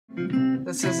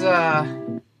This is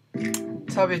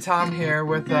Tubby Tom here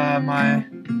with my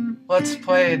Let's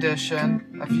Play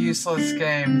edition of Useless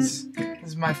Games. This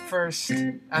is my first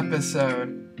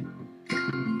episode.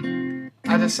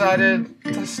 I decided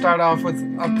to start off with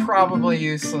a probably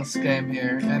useless game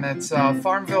here, and it's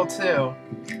Farmville 2.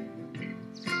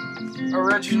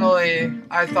 Originally,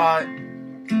 I thought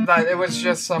that it was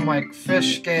just some like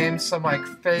fish game, some like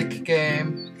fake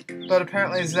game, but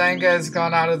apparently Zynga has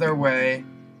gone out of their way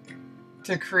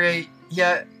to create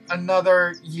yet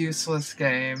another useless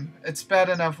game. It's bad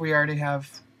enough we already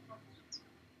have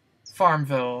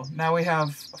Farmville. Now we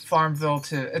have Farmville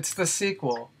 2. It's the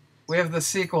sequel. We have the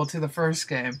sequel to the first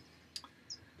game.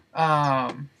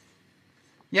 Yeah,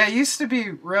 it used to be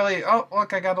really... Oh,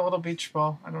 look, I got a little beach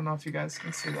ball. I don't know if you guys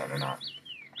can see that or not.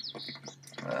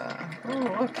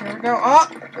 Oh, look, here we go. Oh,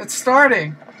 it's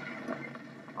starting.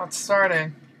 Oh, it's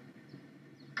starting.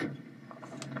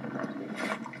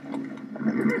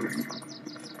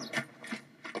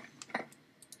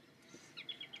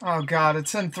 Oh god,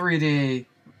 it's in 3D.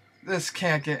 This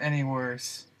can't get any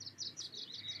worse.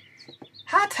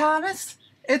 Hi, Thomas.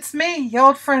 It's me, your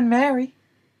old friend Mary.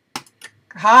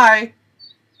 Hi.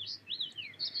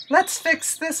 Let's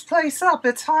fix this place up.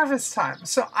 It's harvest time.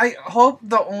 So I hope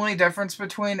the only difference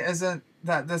between isn't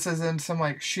that this is in some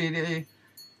like shitty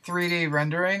 3D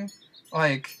rendering.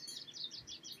 Like,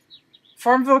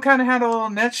 Farmville kind of had a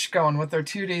little niche going with their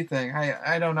 2D thing.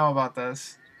 I don't know about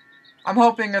this. I'm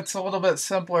hoping it's a little bit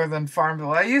simpler than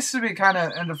Farmville. I used to be kind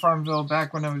of into Farmville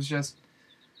back when it was just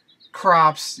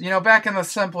crops. You know, back in the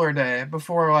simpler day,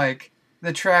 before, like,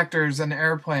 the tractors and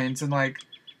airplanes and, like,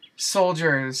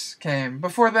 soldiers came.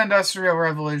 Before the Industrial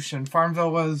Revolution,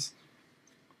 Farmville was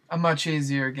a much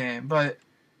easier game. But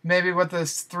maybe with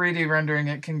this 3D rendering,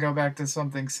 it can go back to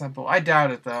something simple. I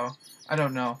doubt it, though. I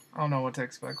don't know. I don't know what to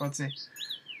expect. Let's see.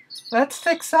 Let's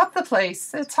fix up the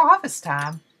place. It's harvest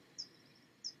time.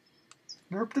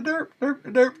 Derp the derp, derp the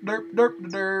derp, derp, derp the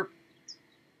derp.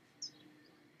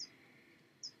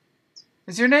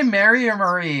 Is your name Mary or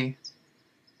Marie?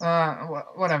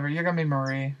 Whatever. You're gonna be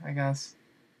Marie, I guess.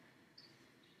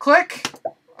 Click!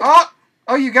 Oh!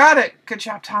 Oh, you got it! Good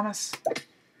job, Thomas.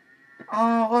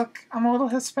 Oh, look. I'm a little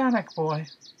Hispanic boy.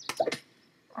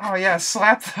 Oh, yeah.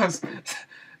 Slap those...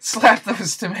 slap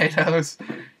those tomatoes.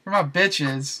 You're my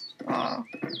bitches.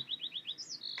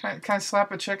 Can I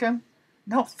slap a chicken?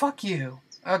 No, fuck you.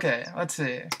 Okay, let's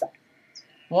see.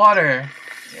 Water.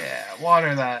 Yeah,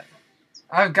 water that.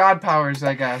 I have god powers,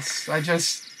 I guess.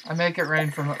 I make it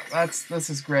rain from... This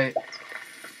is great.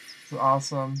 This is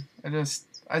awesome.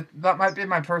 That might be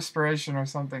my perspiration or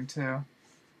something, too.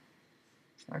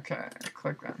 Okay,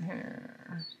 click on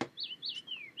here.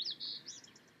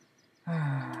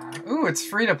 Ooh, it's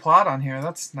free to plot on here.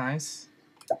 That's nice.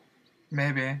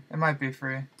 Maybe. It might be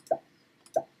free.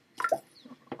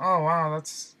 Oh, wow,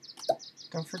 that's...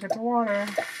 Don't forget the water.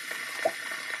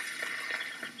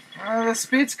 The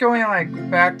speed's going,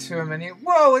 like, back to him, and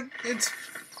whoa, it's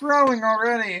growing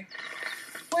already.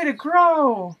 Way to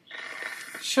grow!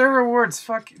 Share rewards,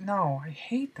 fuck... No, I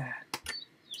hate that.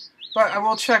 But I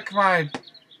will check my...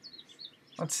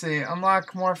 Let's see,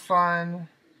 unlock more fun.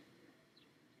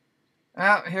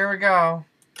 Oh, here we go.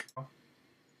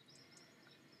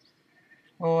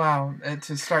 Oh, wow,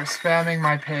 to start spamming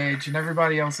my page and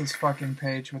everybody else's fucking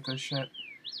page with this shit.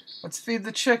 Let's feed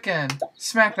the chicken.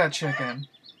 Smack that chicken.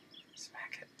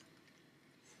 Smack it.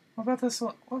 What about this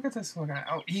one? Look at this little guy.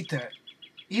 Oh, eat that.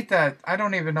 Eat that. I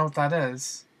don't even know what that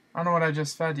is. I don't know what I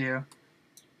just fed you.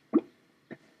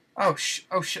 Oh,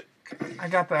 oh, shit. I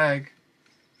got the egg.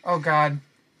 Oh, God.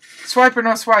 Swipe or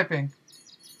no swiping?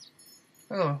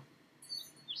 Ugh.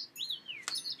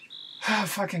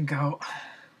 Fucking goat.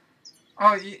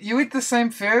 Oh, you eat the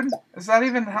same food? Is that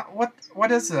even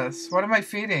what is this? What am I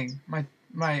feeding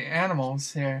my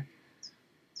animals here?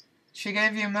 She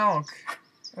gave you milk.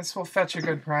 This will fetch a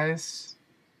good price.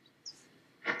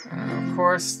 Of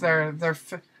course, they're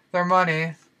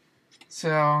money,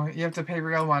 so you have to pay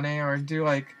real money or do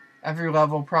like every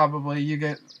level. Probably you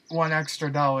get $1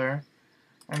 extra,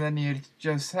 and then you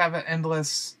just have an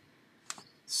endless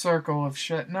circle of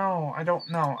shit. No, I don't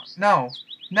know. No,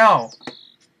 no.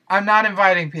 I'm not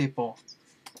inviting people.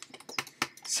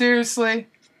 Seriously?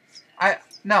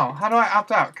 No. How do I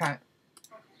opt out? Can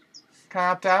I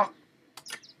opt out?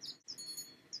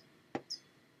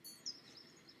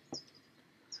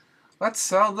 Let's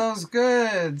sell those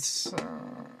goods.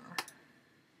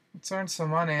 Let's earn some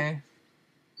money.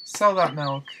 Sell that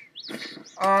milk.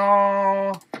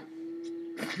 Oh.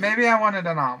 Maybe I wanted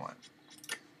an omelet.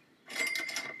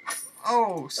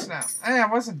 Oh, snap. Hey, I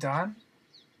wasn't done.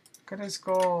 Good as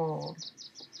gold.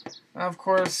 Of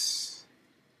course.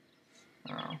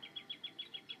 Oh.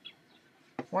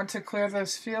 Want to clear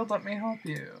this field? Let me help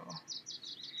you.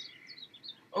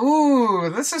 Ooh,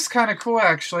 this is kind of cool,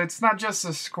 actually. It's not just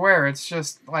a square. It's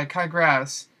just, like, high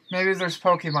grass. Maybe there's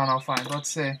Pokemon I'll find. Let's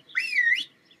see.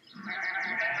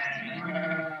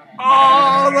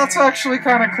 Oh, that's actually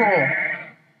kind of cool.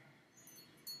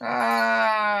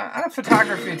 I had a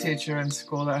photography teacher in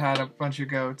school that had a bunch of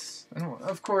goats. And,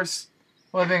 of course,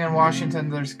 living in Washington,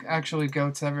 there's actually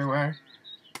goats everywhere.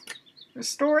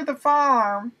 Restore the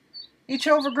farm. Each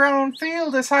overgrown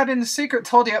field is hiding a secret.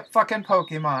 Told you, fucking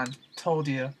Pokemon. Told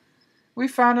you. We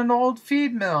found an old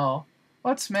feed mill.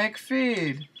 Let's make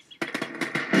feed.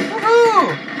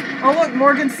 Woohoo! Oh look,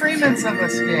 Morgan Freeman's in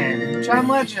this game. John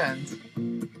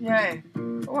Legend. Yay.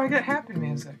 Oh, I get happy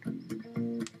music.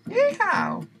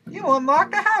 Yeehaw! You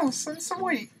unlocked a house and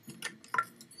sweet.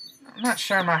 I'm not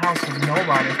sharing my house with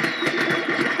nobody.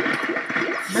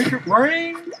 Make it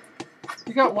rain!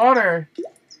 You got water.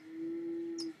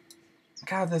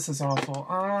 God, this is awful.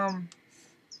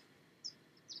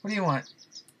 What do you want?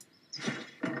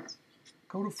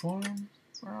 Go to farm.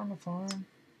 We're on the farm.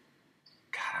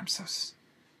 God, I'm so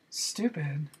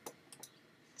stupid.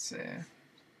 Let's see.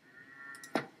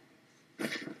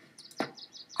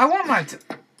 I want my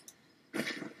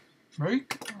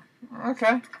Make?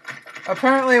 Okay.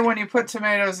 Apparently when you put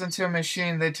tomatoes into a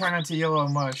machine, they turn into yellow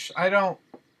mush. I'm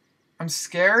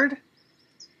scared.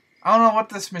 I don't know what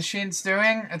this machine's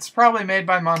doing. It's probably made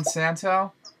by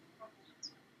Monsanto.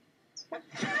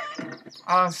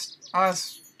 I'll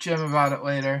ask Jim about it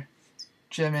later.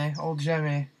 Jimmy. Old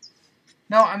Jimmy.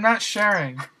 No, I'm not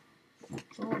sharing.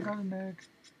 Oh, I got an egg.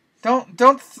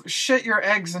 Don't shit your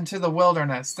eggs into the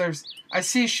wilderness. I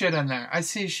see shit in there. I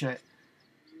see shit.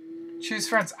 Choose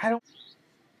friends. I don't...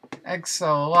 Eggs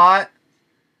sell a lot.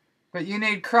 But you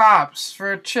need crops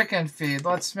for a chicken feed.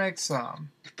 Let's make some.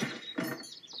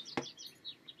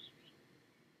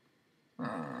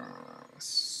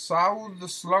 Sow the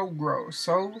slow grow.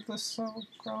 Sow the slow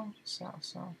grow?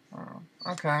 Sow. Oh,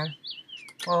 okay.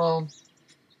 Well,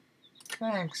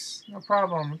 thanks. No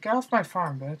problem. Get off my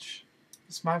farm, bitch.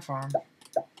 It's my farm.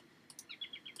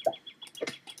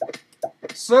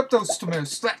 Slap those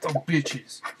tomatoes. Slap those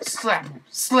bitches. Slap them.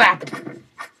 Slap them.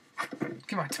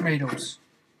 Get my tomatoes.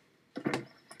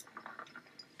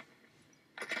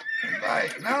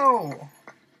 Right. No.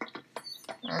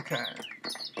 Okay.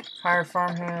 Hire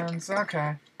farmhands.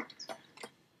 Okay.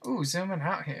 Ooh, zooming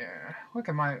out here. Look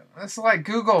at my... This is like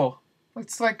Google.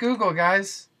 It's like Google,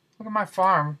 guys. Look at my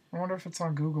farm. I wonder if it's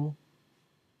on Google.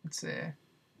 Let's see.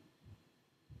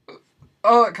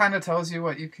 Oh, it kind of tells you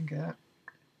what you can get.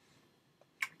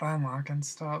 By unlocking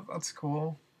stuff. That's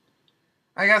cool.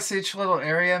 I guess each little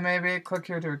area, maybe. Click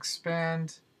here to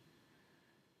expand.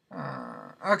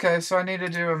 Okay, so I need to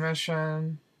do a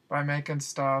mission by making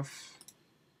stuff.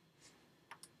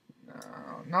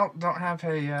 Nope, don't have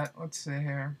hay yet. Let's see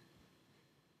here.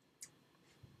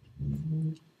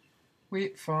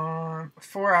 Wheat farm.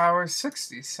 4 hours,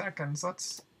 60 seconds. Okay.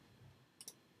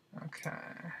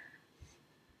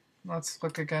 Let's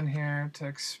look again here to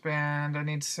expand. I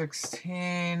need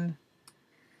 16.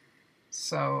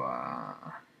 So,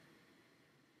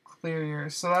 clear your...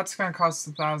 So that's going to cost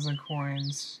 1,000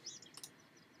 coins.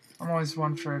 I'm always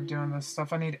one for doing this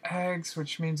stuff. I need eggs,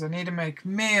 which means I need to make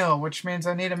meal, which means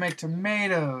I need to make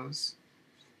tomatoes.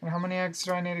 And how many eggs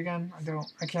do I need again?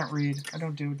 I can't read. I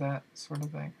don't do that sort of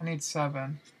thing. I need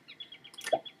 7.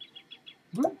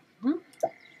 Boop, boop,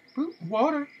 boop.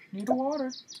 Water. Need a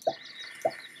water.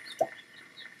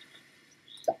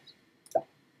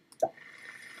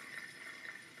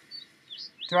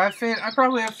 Do I have feed? I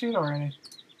probably have feed already.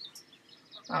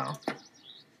 Oh.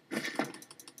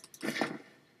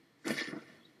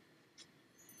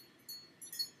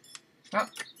 Oh,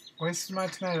 wasted my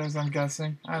tomatoes, I'm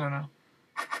guessing. I don't know.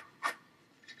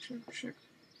 Shoot.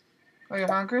 Oh, you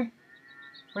hungry?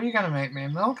 What are you gonna make me?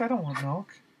 Milk? I don't want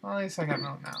milk. Well, at least I got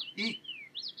milk now. Eat.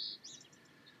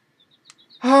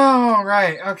 Oh,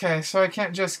 right. Okay, so I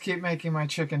can't just keep making my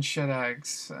chicken shit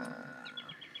eggs.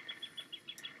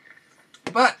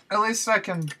 But at least I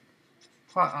can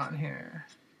plot on here.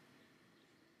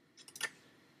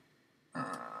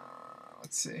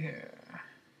 Let's see here.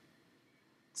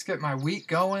 Let's get my wheat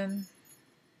going.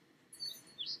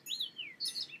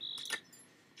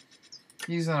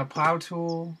 Using a plow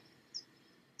tool.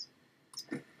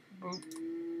 Boop.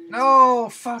 No,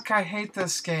 fuck, I hate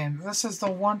this game. This is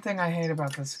the one thing I hate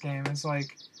about this game. Is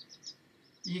like,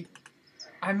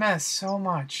 I miss so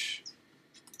much.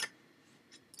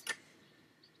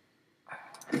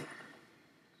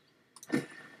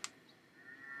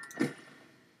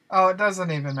 Oh, it doesn't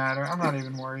even matter. I'm not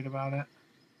even worried about it.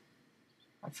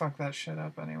 I fucked that shit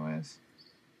up anyways.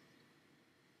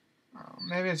 Oh,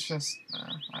 maybe it's just...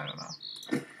 I don't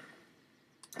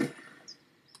know.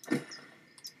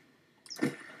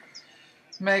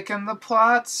 Making the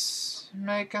plots.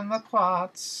 Making the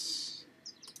plots.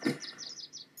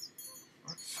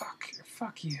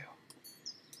 Fuck you.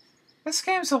 This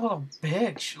game's a little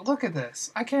bitch. Look at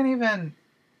this. I can't even...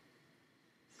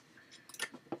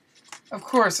 Of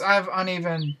course, I have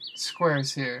uneven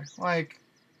squares here. Like,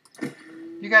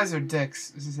 you guys are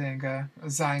dicks, Zynga,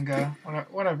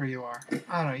 whatever you are.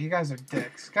 I don't know, you guys are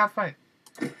dicks. Gotta fight.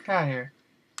 Get out of here.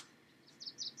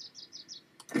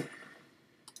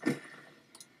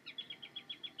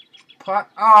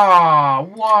 Plot. Oh,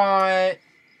 what?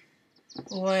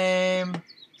 Lame.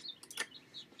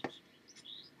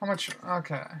 How much?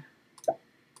 Okay.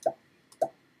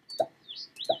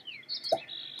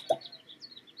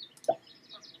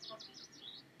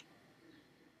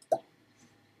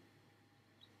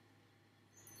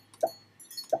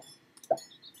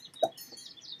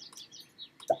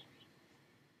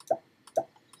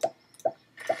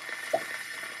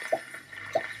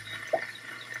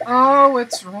 Oh,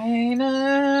 it's raining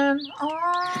on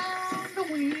the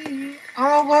Wii.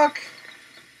 Oh, look.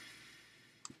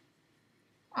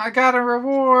 I got a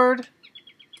reward.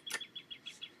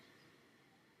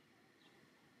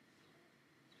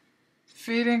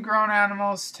 Feeding grown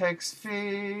animals takes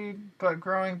feed, but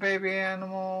growing baby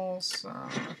animals...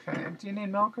 okay, do you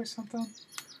need milk or something?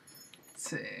 Let's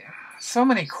see. So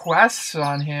many quests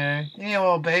on here. You need a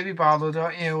little baby bottle,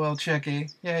 don't you, little chickie?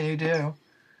 Yeah, you do.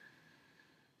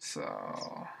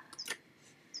 So...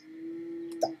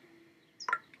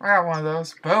 I got one of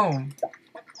those. Boom.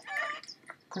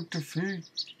 Cook to feed.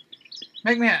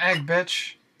 Make me an egg,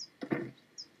 bitch.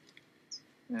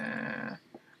 Yeah.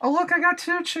 Oh, look, I got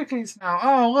 2 chickies now.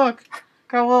 Oh, look.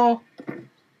 Got a little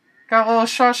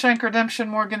Shawshank Redemption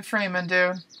Morgan Freeman,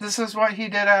 dude. This is what he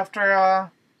did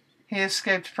after he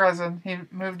escaped prison. He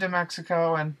moved to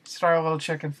Mexico and started a little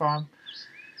chicken farm.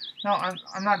 No,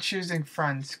 I'm not choosing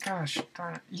friends. Gosh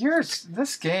darn it.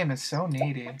 This game is so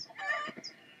needy.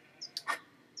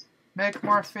 Make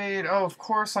more feed. Oh, of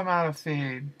course I'm out of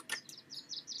feed.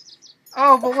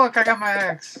 Oh, but look, I got my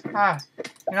eggs. Ah,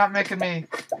 you're not making me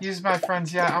use my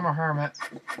friends yet. I'm a hermit.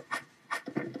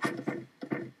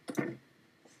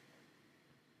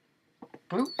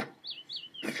 Boop.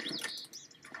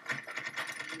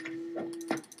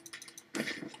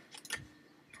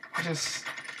 Just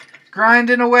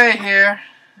grinding away here.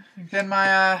 Getting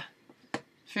my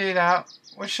feed out.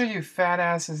 What should you fat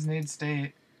asses needs to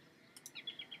eat?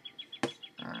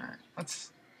 Alright,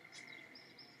 let's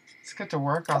get to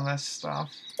work on this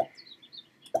stuff.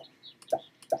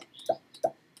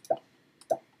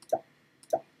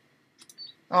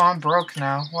 Oh, I'm broke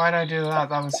now. Why'd I do that?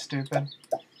 That was stupid.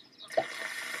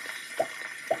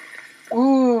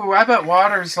 Ooh, I bet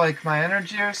water's like my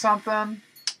energy or something.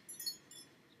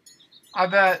 I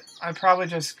bet I probably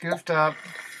just goofed up.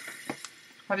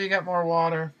 How do you get more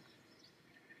water?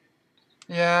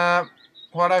 Yeah,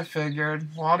 what I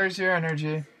figured. Water's your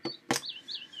energy.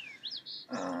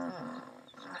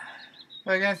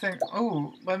 Like anything.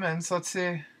 Oh, lemons. Let's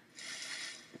see.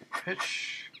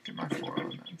 Pitch. Get my 4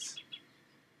 lemons.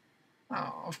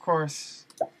 Oh, of course.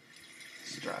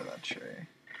 Let's dry that tree.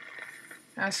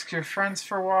 Ask your friends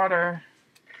for water.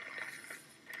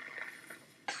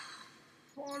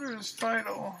 Water is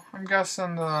vital. I'm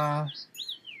guessing the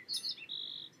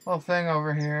little thing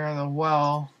over here, the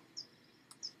well,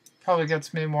 probably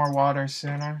gets me more water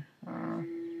sooner.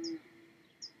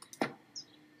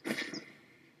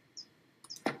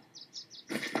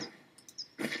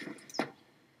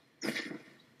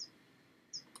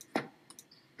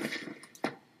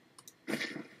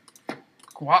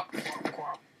 Guap, guap,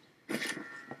 guap.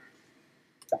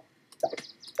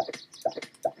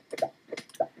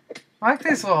 I like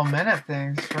these little minute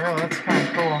things, for real, that's kind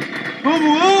of cool.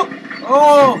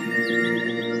 Oh!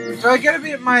 Do I get to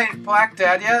be my black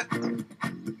dad yet?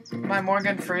 My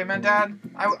Morgan Freeman dad?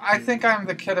 I think I'm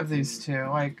the kid of these two.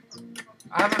 Like,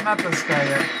 I haven't met this guy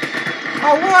yet.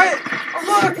 Oh, what? Oh,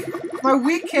 look! My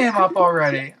week came up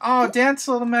already. Oh, dance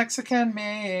little Mexican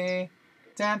me.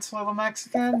 Dance little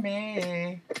Mexican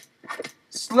me.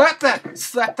 Slap that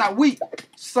wheat.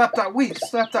 Slap that wheat.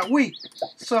 Slap that wheat.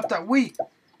 Slap that wheat.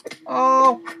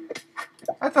 Oh,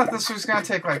 I thought this was going to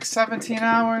take like 17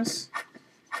 hours.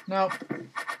 Nope.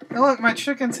 Now look, my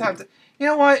chickens have to... You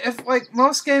know what? If like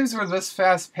most games were this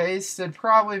fast-paced, it'd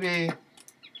probably be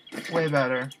way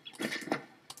better.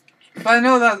 But I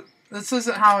know that this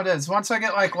isn't how it is. Once I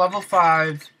get like level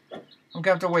 5, I'm going to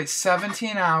have to wait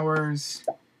 17 hours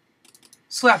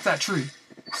Slap that tree.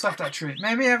 Slap that tree.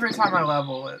 Maybe every time I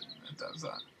level it does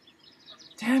that.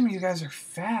 Damn, you guys are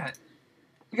fat.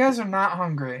 You guys are not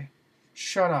hungry.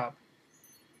 Shut up.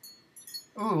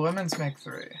 Ooh, lemons make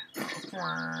 3.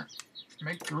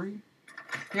 Make 3. You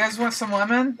guys want some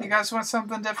lemon? You guys want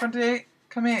something different to eat?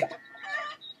 Come eat.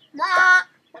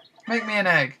 Make me an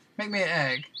egg. Make me an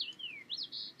egg.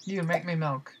 You, make me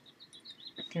milk.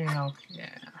 Give me milk.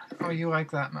 Yeah. Oh, you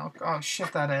like that milk. Oh,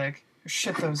 shit that egg.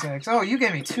 Shit those eggs. Oh, you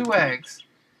gave me 2 eggs.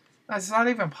 That's not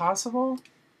even possible?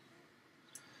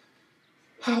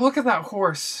 Oh, look at that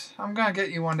horse. I'm gonna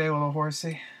get you one day, little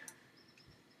horsey.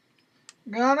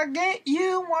 Gonna get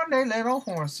you one day, little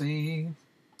horsey.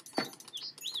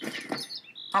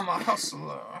 I'm a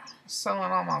hustler.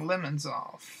 Selling all my lemons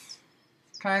off.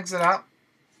 Can I exit out?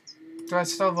 Do I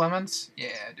still have lemons?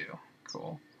 Yeah, I do.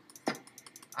 Cool.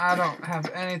 I don't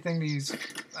have anything to use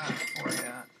that for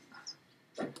yet.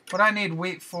 What I need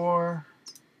wheat for?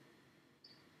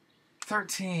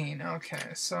 13.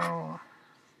 Okay, so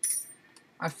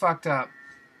I fucked up.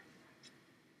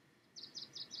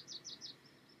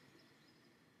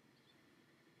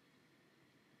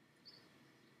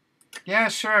 Yeah,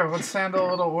 sure. Let's handle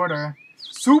a little order.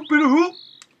 Soup in a hoop.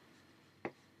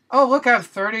 Oh, look, I have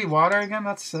 30 water again.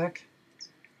 That's sick.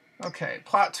 Okay,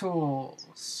 plot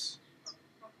tools.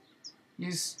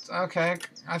 Okay,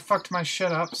 I fucked my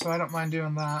shit up, so I don't mind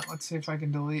doing that. Let's see if I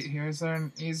can delete here. Is there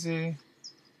an easy...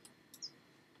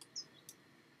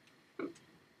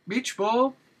 Beach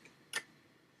bowl?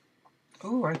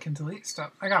 Ooh, I can delete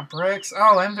stuff. I got bricks.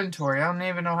 Oh, inventory. I don't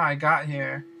even know how I got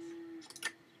here.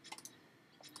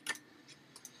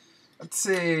 Let's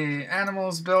see.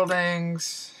 Animals,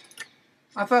 buildings.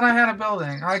 I thought I had a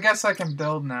building. I guess I can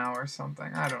build now or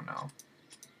something. I don't know.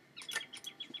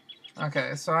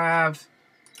 Okay, so I have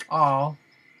all.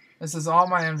 This is all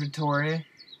my inventory.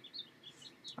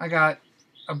 I got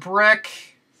a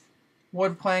brick,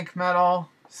 wood plank, metal.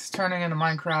 It's turning into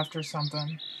Minecraft or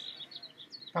something.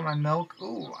 Got my milk.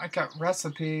 Ooh, I got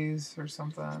recipes or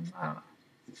something. I don't know.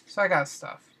 So I got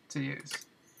stuff to use,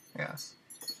 I guess.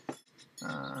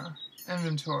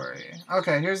 Inventory.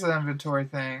 Okay, here's the inventory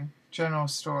thing. General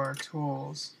store,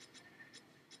 tools.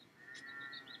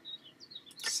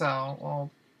 Sell.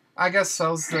 Well, I guess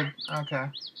sells the... Okay.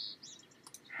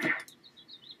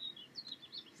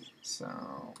 So,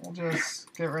 we'll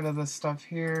just get rid of this stuff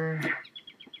here.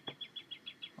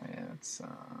 Oh, yeah, it's...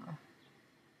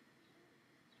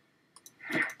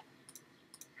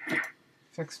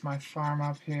 Fix my farm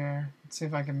up here. Let's see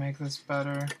if I can make this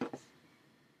better.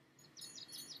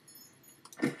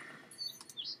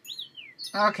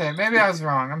 Okay, maybe I was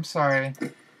wrong. I'm sorry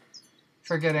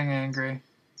for getting angry.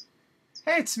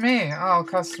 Hey, it's me. I'll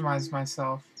customize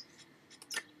myself.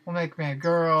 We'll make me a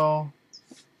girl.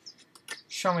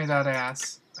 Show me that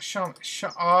ass. Show.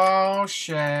 Oh,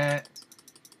 shit.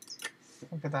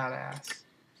 Look at that ass.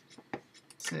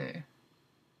 Let's see.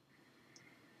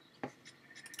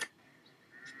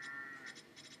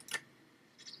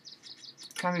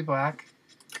 Can I be black?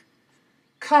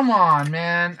 Come on,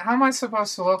 man. How am I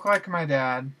supposed to look like my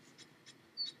dad?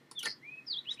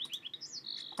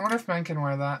 I wonder if men can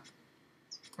wear that.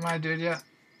 Am I a dude yet?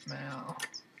 No.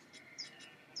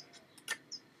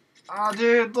 Oh,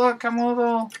 dude, look, I'm a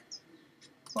little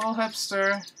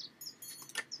hipster.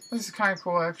 This is kind of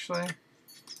cool, actually. Let's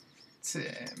see.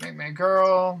 Make me a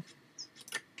girl.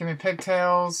 Give me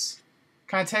pigtails.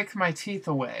 Can I take my teeth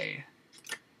away?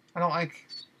 I don't like...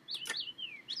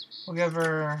 We'll give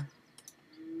her...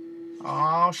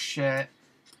 Oh, shit.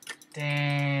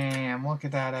 Damn, look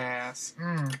at that ass.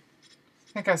 I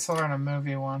think I saw her in a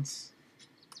movie once.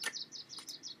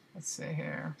 Let's see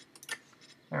here.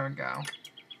 There we go.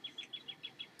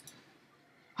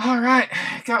 Alright,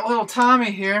 got little Tommy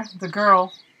here, the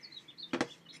girl.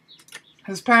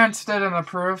 His parents didn't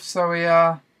approve, so we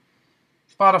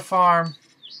bought a farm.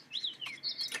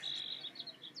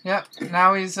 Yep,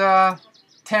 now he's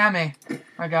Tammy,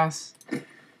 I guess.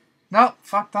 Nope,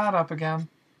 fuck that up again.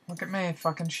 Look at me,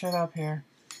 fucking shit up here.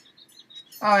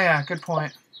 Oh yeah, good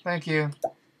point. Thank you,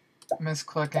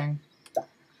 misclicking.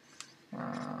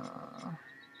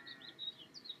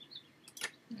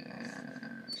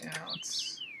 Yeah,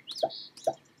 let's...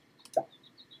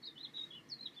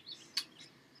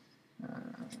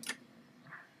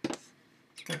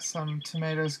 get some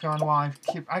tomatoes going while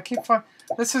I keep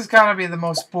this has got to be the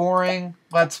most boring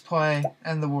Let's Play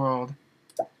in the world.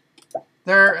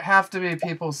 There have to be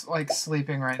people, like,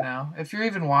 sleeping right now. If you're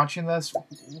even watching this,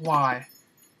 why?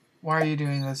 Why are you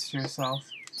doing this to yourself?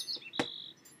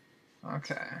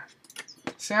 Okay.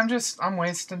 See, I'm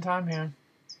wasting time here.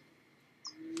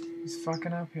 Just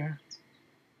fucking up here.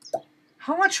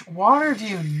 How much water do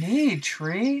you need,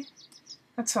 tree?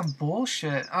 That's some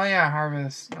bullshit. Oh yeah,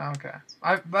 harvest. Okay.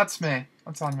 That's me.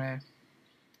 That's on me.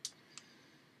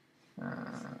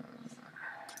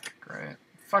 Great.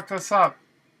 Fuck this up.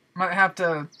 Might have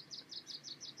to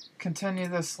continue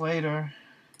this later.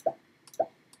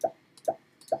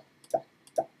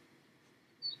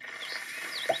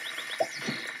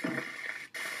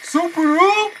 Super!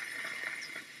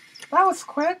 That was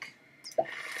quick.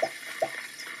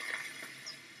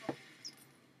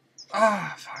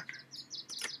 Ah, fuck.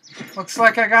 Looks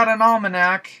like I got an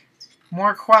almanac.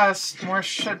 More quests, more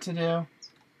shit to do.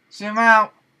 Zoom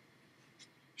out.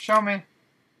 Show me.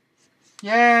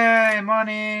 Yay,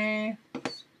 money.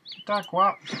 Duck,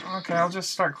 what? Okay, I'll just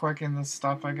start clicking this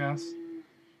stuff, I guess.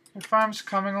 Your farm's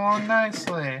coming along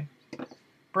nicely.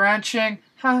 Branching.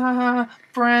 Ha ha ha.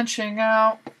 Branching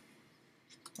out.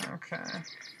 Okay.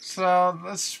 So,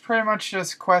 this is pretty much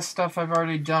just quest stuff I've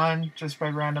already done, just by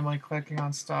randomly clicking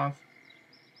on stuff.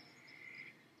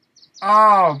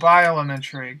 Oh,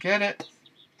 bioelementary. Get it?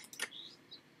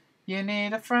 You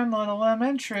need a friend, little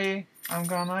lemon tree. I'm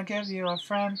gonna give you a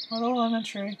friend, little lemon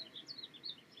tree.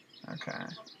 Okay.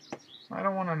 I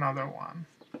don't want another one.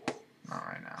 Not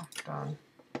right now. Done.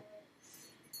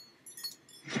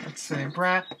 Let's see.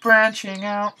 Branching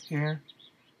out here.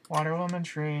 Water lemon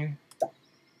tree.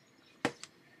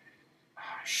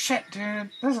 Oh, shit,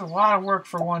 dude. This is a lot of work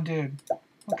for one dude.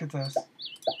 Look at this.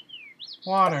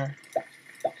 Water.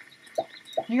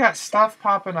 You got stuff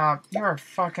popping up. You are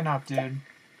fucking up, dude.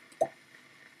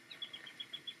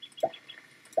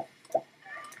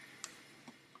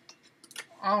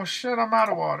 Oh shit, I'm out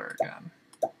of water again.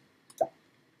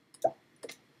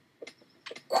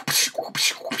 Whoosh,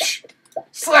 whoosh, whoosh.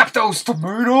 Slap those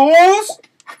tomatoes!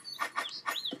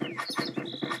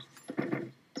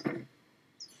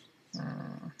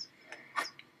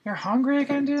 You're hungry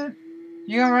again, dude?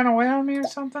 You gonna run away on me or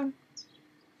something?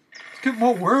 Let's get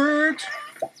more words!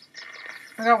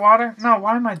 I got water? No,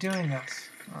 why am I doing this?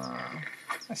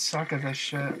 I suck at this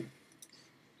shit.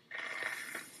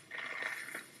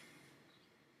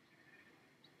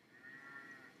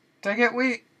 Did I get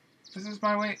wheat? This is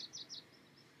my wheat.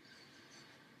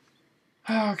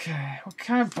 Okay, what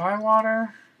can I buy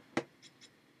water?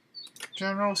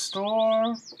 General store.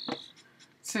 Let's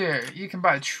see here. You can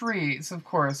buy trees, of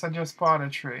course. I just bought a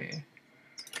tree.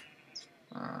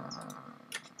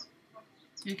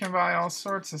 You can buy all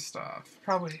sorts of stuff.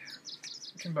 Probably.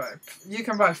 You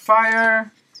can buy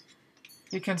fire.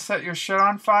 You can set your shit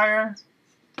on fire.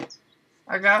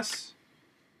 I guess.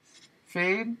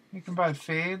 Feed. You can buy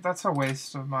feed. That's a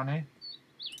waste of money.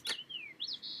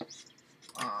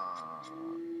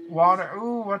 Water.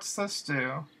 Ooh, what's this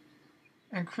do?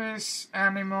 Increase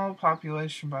animal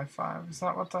population by 5. Is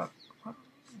that what that... What?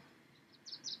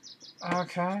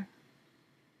 Okay.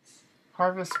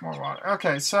 Harvest more water.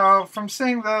 Okay, so from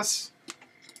seeing this,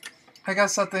 I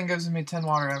guess that thing gives me 10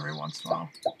 water every once in a while.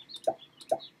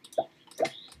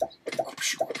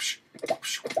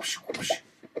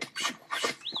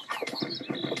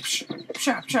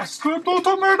 Just little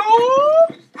tomato!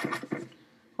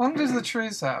 How long does the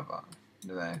trees have?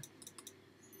 Do they?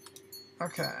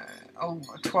 Okay. Oh,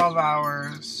 12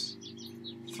 hours.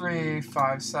 3,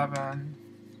 5, 7.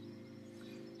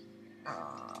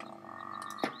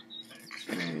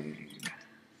 Feed.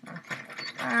 Okay.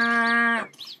 Oh,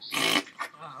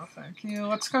 thank you.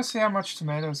 Let's go see how much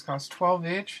tomatoes cost. 12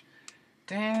 each?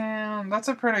 Damn, that's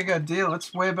a pretty good deal.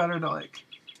 It's way better to, like...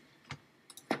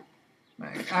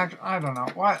 I don't know.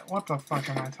 What the fuck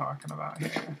am I talking about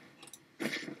here?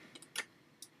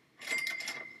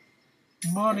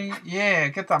 Money. Yeah,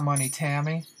 get that money,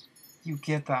 Tammy. You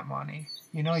get that money.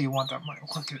 You know you want that money.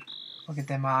 Look at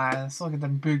them eyes. Look at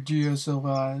them big DSL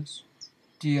eyes.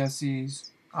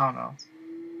 DSEs. I don't know.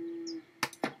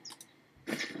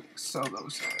 Sell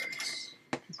those eggs.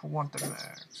 People want them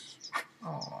eggs.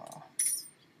 Oh.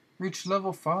 Reach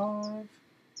level 5.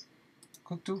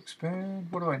 Click to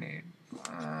expand. What do I need?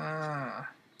 I'm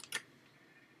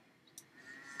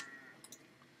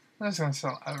just gonna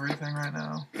sell everything right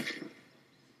now.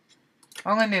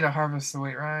 I only need to harvest the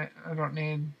wheat, right? I don't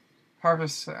need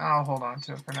harvest. I'll hold on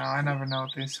to it for now. I never know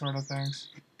with these sort of things.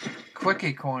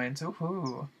 Quickie coins.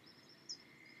 Ooh.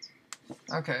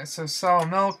 Okay, so sell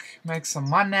milk, make some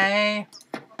money.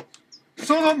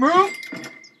 Sell that milk.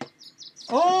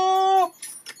 Oh,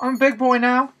 I'm a big boy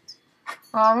now.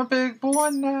 I'm a big boy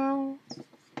now.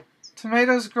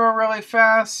 Tomatoes grow really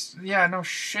fast. Yeah, no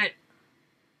shit.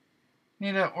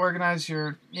 Need to organize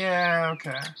your... Yeah,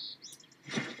 okay.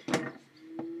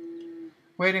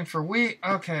 Waiting for wheat.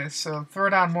 Okay, so throw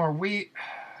down more wheat.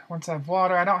 Once I have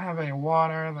water. I don't have any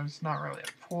water. There's not really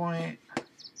a point.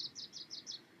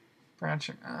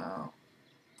 Branching out.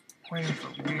 Waiting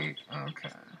for wheat. Okay.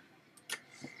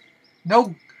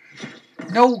 No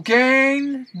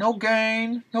gain. No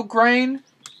gain. No grain.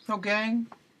 No gain.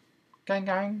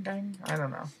 Gang. I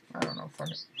don't know. Fuck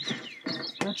it.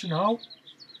 Don't you know?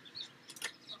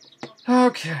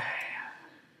 Okay.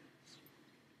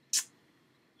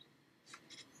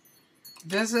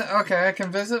 Visit. Okay, I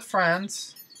can visit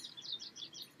friends.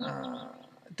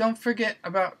 Don't forget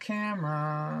about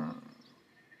camera.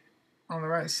 On the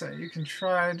right side, you can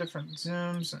try different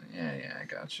zooms. Yeah, I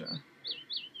gotcha.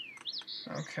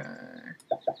 Okay.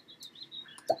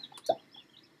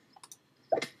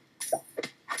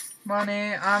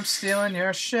 Money, I'm stealing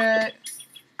your shit.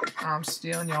 I'm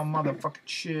stealing your motherfucking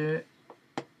shit.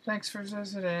 Thanks for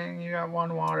visiting. You got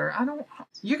 1 water.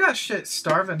 You got shit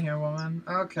starving here, woman.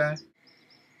 Okay.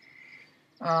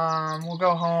 We'll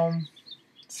go home.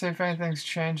 See if anything's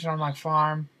changed on my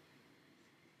farm.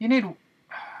 You need...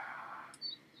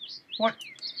 What?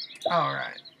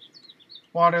 Alright.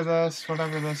 Water this,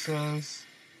 whatever this is.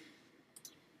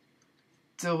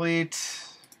 Delete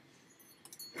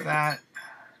that.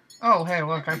 Oh, hey,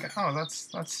 look, I can... Oh,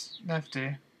 that's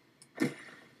nifty.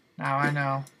 Now I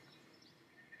know.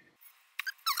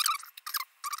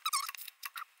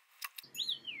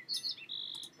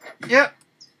 Yep.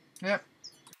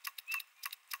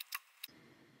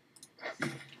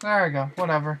 There we go.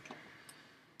 Whatever.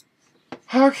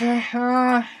 Okay,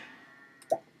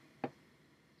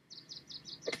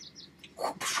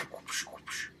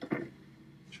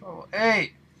 Level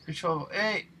 8. Reach level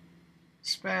 8.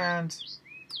 Expand.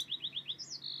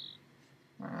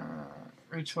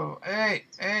 Reach level 8.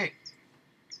 8.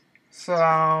 So,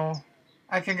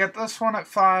 I can get this one at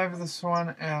 5, this one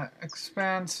at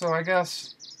expand, so I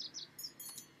guess...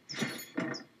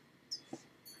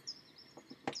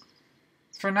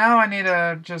 For now, I need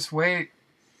to just wait.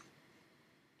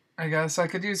 I guess I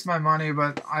could use my money,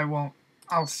 but I won't.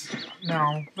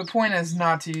 No. The point is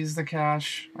not to use the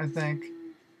cash, I think.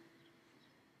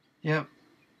 Yep.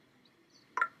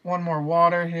 1 more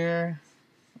water here.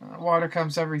 Water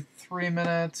comes every 3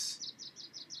 minutes.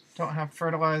 Don't have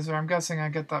fertilizer. I'm guessing I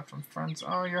get that from friends.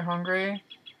 Oh, you're hungry?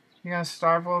 You gonna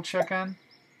starve, little chicken?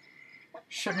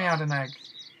 Ship me out an egg.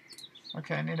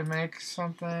 Okay, I need to make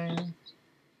something.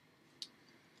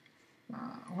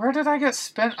 Where did I get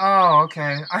spent? Oh,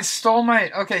 okay. I stole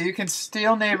my... Okay, you can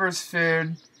steal neighbors'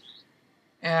 food.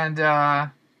 And,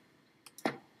 damn.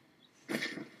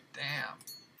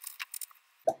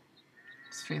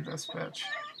 Let's feed this bitch.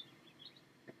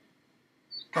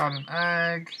 Got an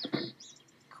egg.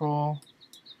 Cool.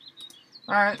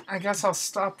 Alright, I guess I'll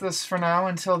stop this for now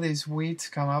until these wheats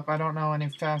come up. I don't know any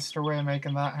faster way of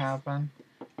making that happen.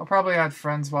 I'll probably add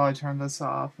friends while I turn this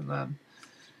off and then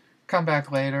come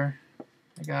back later,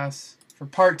 I guess, for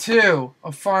part 2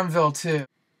 of Farmville 2.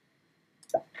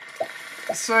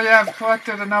 So yeah, I've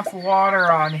collected enough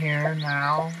water on here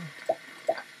now.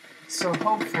 So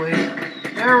hopefully,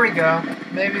 there we go.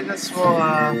 Maybe this will,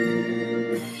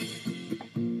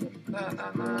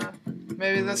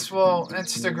 maybe this will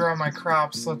insta-grow my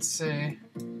crops. Let's see.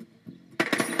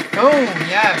 Boom!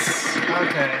 Yes!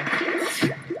 Okay.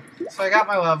 So I got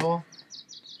my level.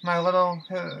 My little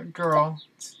girl.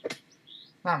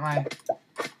 Not my...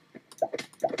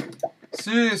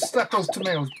 See, stuck those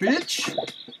tomatoes, bitch!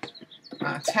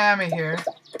 Tammy here.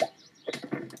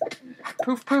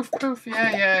 Poof, poof, poof.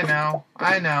 Yeah,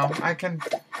 I know. I can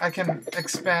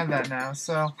expand that now.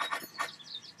 So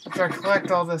after I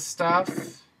collect all this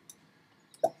stuff,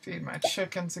 feed my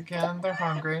chickens again. They're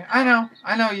hungry. I know.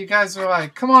 You guys are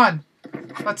like, come on,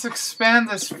 let's expand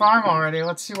this farm already.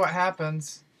 Let's see what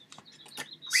happens.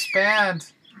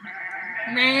 Expand.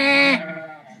 Meh.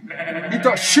 Eat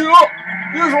that shit up.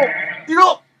 Eat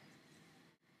up.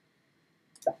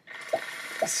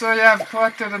 So yeah, I've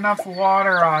collected enough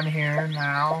water on here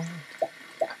now.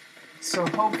 So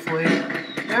hopefully,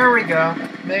 there we go.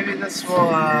 Maybe this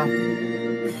will,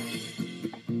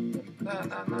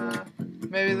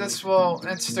 maybe this will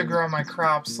insta-grow my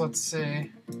crops. Let's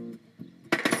see.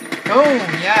 Boom!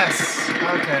 Yes!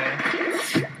 Okay.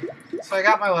 So I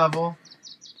got my level.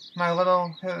 My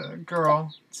little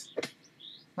girl.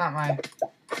 Not my...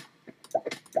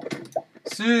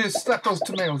 See, stuck those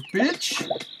tomatoes, bitch!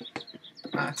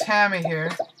 Tammy here.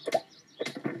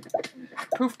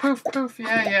 Poof, poof, poof.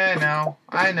 Yeah,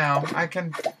 I know. I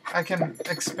can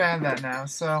expand that now.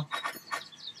 So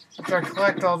after I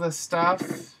collect all this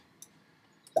stuff,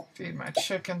 feed my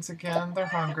chickens again. They're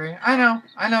hungry. I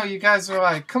know. You guys are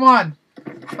like, come on,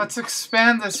 let's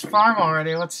expand this farm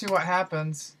already. Let's see what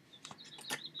happens.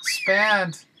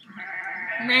 Expand.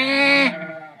 Meh.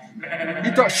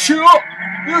 Eat that shit up.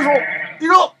 Eat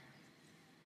up.